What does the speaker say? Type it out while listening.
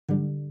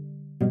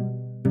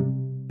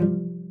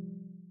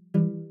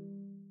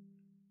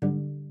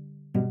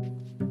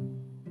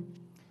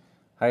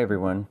Hi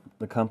everyone,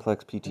 the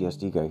Complex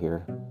PTSD guy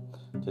here.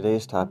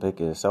 Today's topic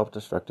is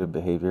self-destructive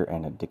behavior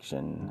and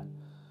addiction.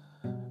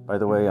 By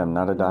the way, I'm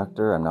not a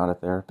doctor, I'm not a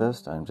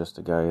therapist, I'm just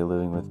a guy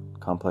living with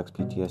complex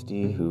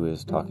PTSD who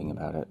is talking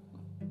about it.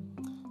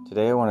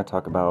 Today I want to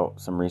talk about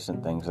some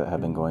recent things that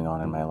have been going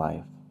on in my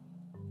life.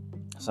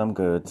 Some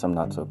good, some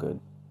not so good.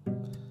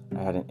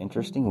 I had an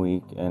interesting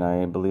week and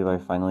I believe I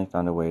finally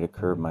found a way to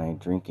curb my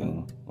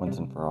drinking once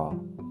and for all.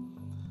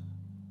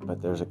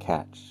 But there's a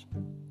catch.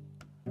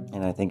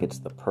 And I think it's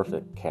the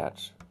perfect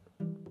catch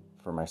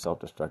for my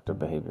self-destructive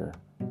behavior.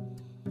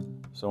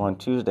 So on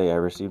Tuesday, I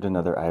received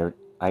another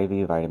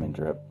IV vitamin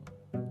drip.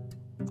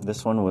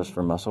 This one was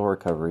for muscle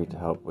recovery to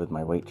help with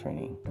my weight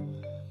training.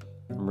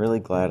 I'm really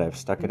glad I've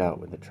stuck it out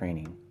with the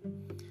training.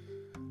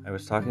 I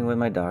was talking with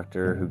my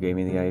doctor who gave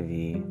me the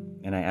IV,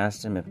 and I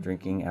asked him if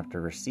drinking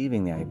after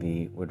receiving the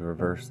IV would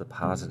reverse the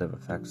positive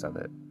effects of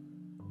it.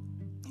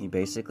 He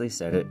basically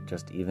said it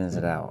just evens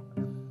it out,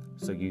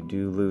 so you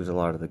do lose a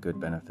lot of the good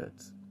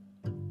benefits.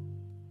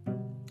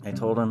 I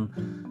told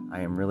him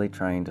I am really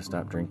trying to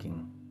stop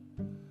drinking.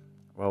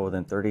 Well,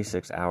 within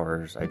 36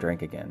 hours, I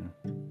drank again.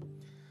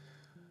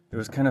 It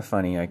was kind of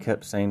funny. I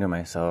kept saying to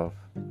myself,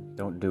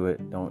 don't do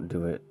it,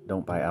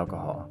 don't buy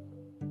alcohol.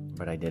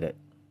 But I did it.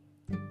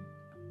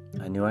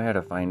 I knew I had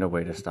to find a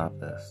way to stop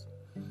this.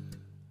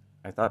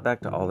 I thought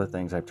back to all the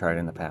things I've tried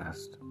in the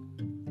past.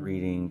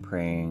 Reading,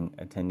 praying,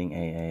 attending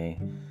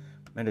AA,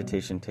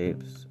 meditation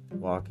tapes,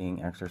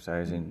 walking,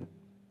 exercising,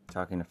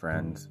 talking to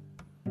friends.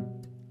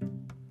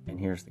 And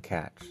here's the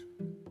catch.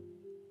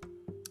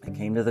 I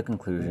came to the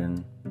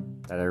conclusion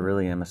that I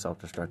really am a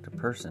self-destructive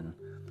person,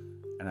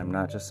 and I'm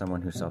not just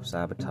someone who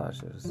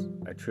self-sabotages.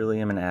 I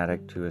truly am an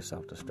addict who is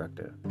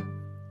self-destructive.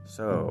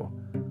 So,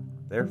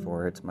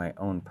 therefore, it's my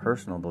own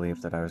personal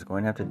belief that I was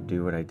going to have to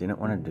do what I didn't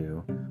want to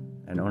do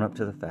and own up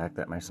to the fact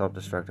that my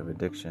self-destructive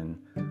addiction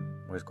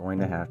was going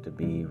to have to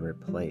be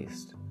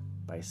replaced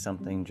by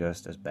something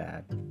just as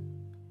bad.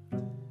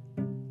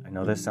 I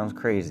know this sounds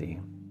crazy,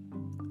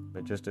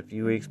 but just a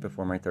few weeks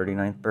before my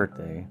 39th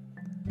birthday,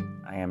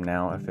 I am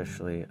now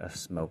officially a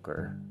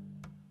smoker.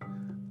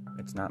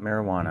 It's not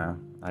marijuana.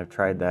 I've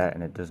tried that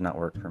and it does not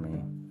work for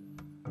me.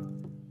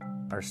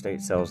 Our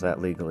state sells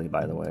that legally,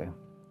 by the way.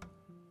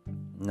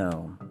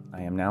 No,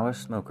 I am now a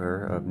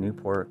smoker of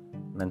Newport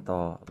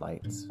Menthol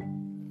Lights.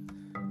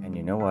 And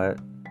you know what?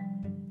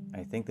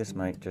 I think this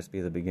might just be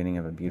the beginning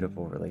of a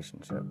beautiful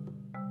relationship,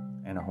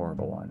 and a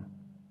horrible one.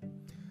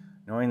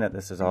 Knowing that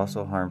this is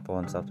also harmful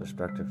and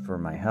self-destructive for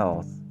my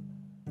health,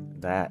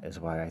 that is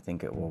why I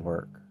think it will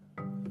work.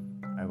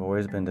 I've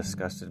always been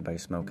disgusted by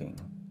smoking.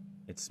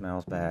 It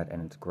smells bad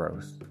and it's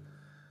gross.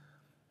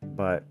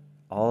 But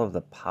all of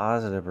the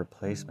positive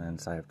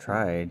replacements I've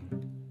tried,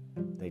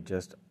 they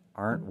just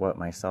aren't what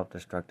my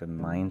self-destructive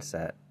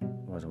mindset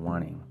was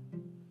wanting.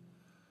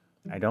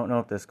 I don't know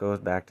if this goes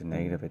back to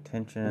negative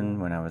attention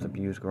when I was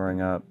abused growing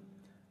up,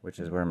 which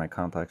is where my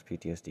complex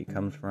PTSD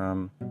comes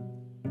from,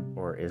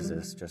 or is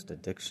this just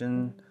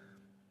addiction?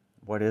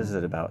 What is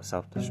it about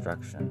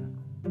self-destruction?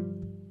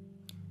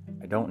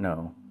 I don't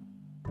know,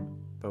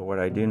 but what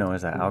I do know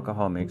is that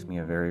alcohol makes me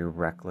a very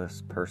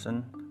reckless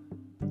person,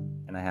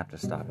 and I have to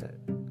stop it.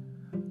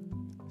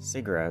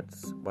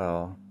 Cigarettes,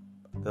 well,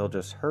 they'll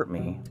just hurt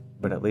me,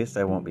 but at least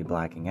I won't be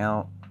blacking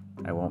out,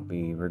 I won't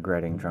be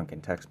regretting drunken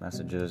text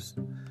messages,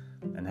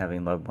 and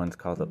having loved ones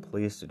call the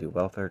police to do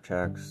welfare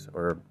checks,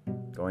 or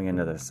going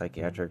into the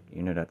psychiatric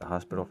unit at the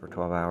hospital for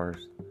 12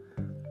 hours.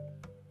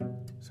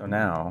 So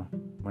now,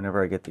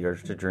 whenever I get the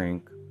urge to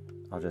drink,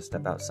 I'll just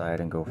step outside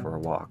and go for a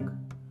walk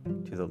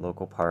to the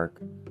local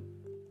park.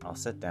 I'll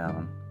sit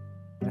down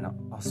and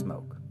I'll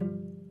smoke.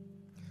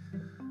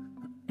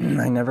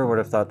 I never would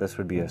have thought this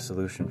would be a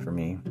solution for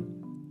me,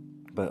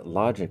 but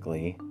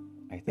logically,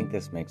 I think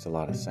this makes a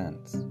lot of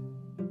sense.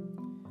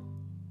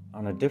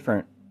 On a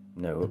different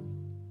note,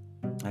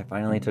 I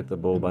finally took the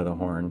bull by the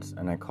horns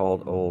and I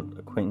called old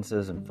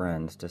acquaintances and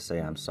friends to say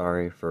I'm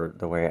sorry for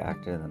the way I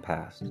acted in the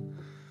past.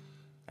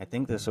 I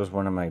think this was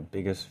one of my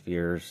biggest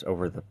fears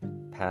over the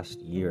past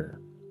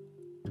year.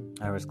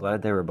 I was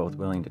glad they were both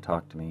willing to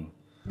talk to me.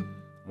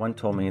 One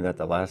told me that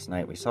the last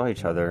night we saw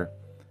each other,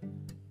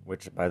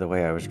 which, by the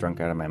way, I was drunk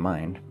out of my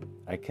mind,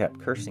 I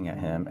kept cursing at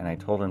him and I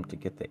told him to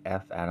get the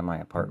F out of my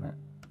apartment.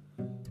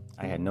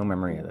 I had no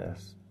memory of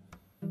this.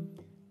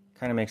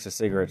 Kind of makes the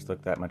cigarettes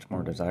look that much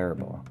more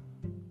desirable.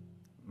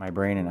 My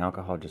brain and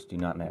alcohol just do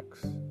not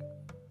mix.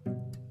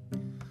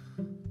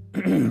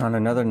 On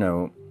another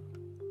note,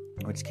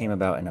 which came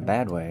about in a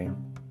bad way,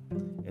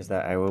 is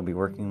that I will be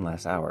working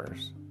less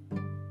hours.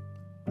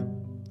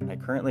 I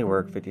currently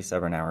work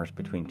 57 hours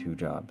between two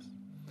jobs.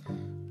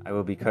 I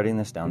will be cutting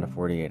this down to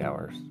 48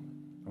 hours.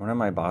 One of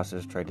my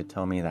bosses tried to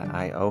tell me that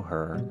I owe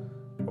her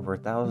over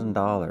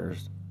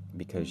 $1,000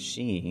 because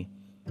she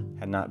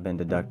had not been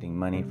deducting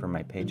money from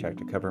my paycheck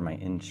to cover my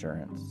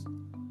insurance.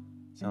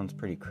 Sounds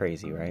pretty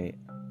crazy, right?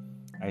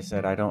 I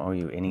said, I don't owe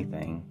you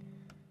anything.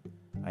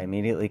 I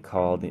immediately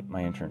called my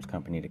insurance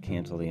company to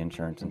cancel the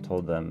insurance and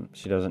told them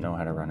she doesn't know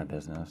how to run a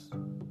business.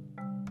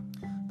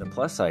 The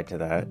plus side to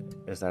that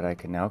is that I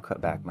can now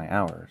cut back my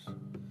hours.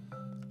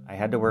 I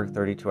had to work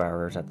 32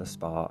 hours at the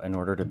spa in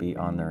order to be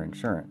on their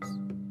insurance.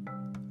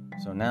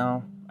 So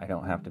now I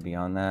don't have to be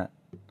on that.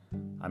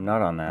 I'm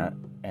not on that,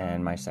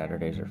 and my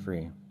Saturdays are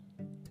free.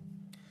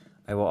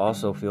 I will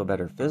also feel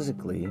better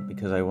physically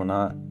because I will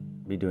not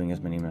be doing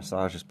as many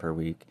massages per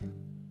week.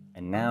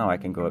 And now I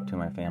can go up to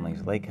my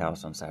family's lake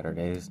house on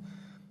Saturdays,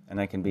 and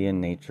I can be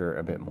in nature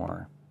a bit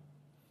more.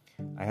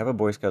 I have a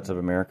Boy Scouts of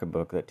America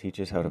book that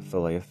teaches how to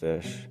fillet a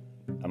fish,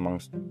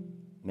 amongst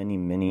many,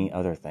 many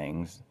other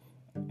things,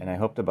 and I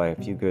hope to buy a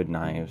few good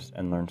knives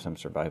and learn some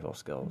survival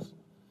skills.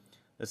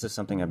 This is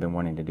something I've been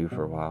wanting to do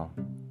for a while.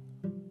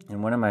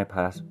 In one of my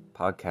past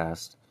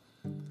podcasts,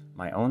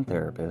 my own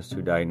therapist,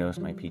 who diagnosed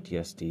my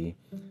PTSD,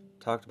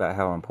 talked about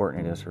how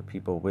important it is for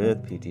people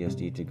with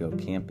PTSD to go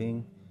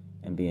camping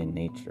and be in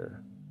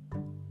nature.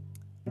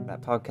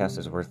 That podcast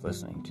is worth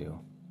listening to.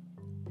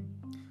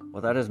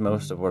 Well, that is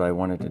most of what I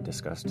wanted to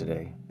discuss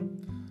today.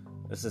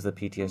 This is the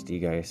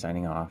PTSD guy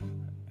signing off,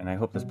 and I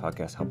hope this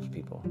podcast helps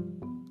people.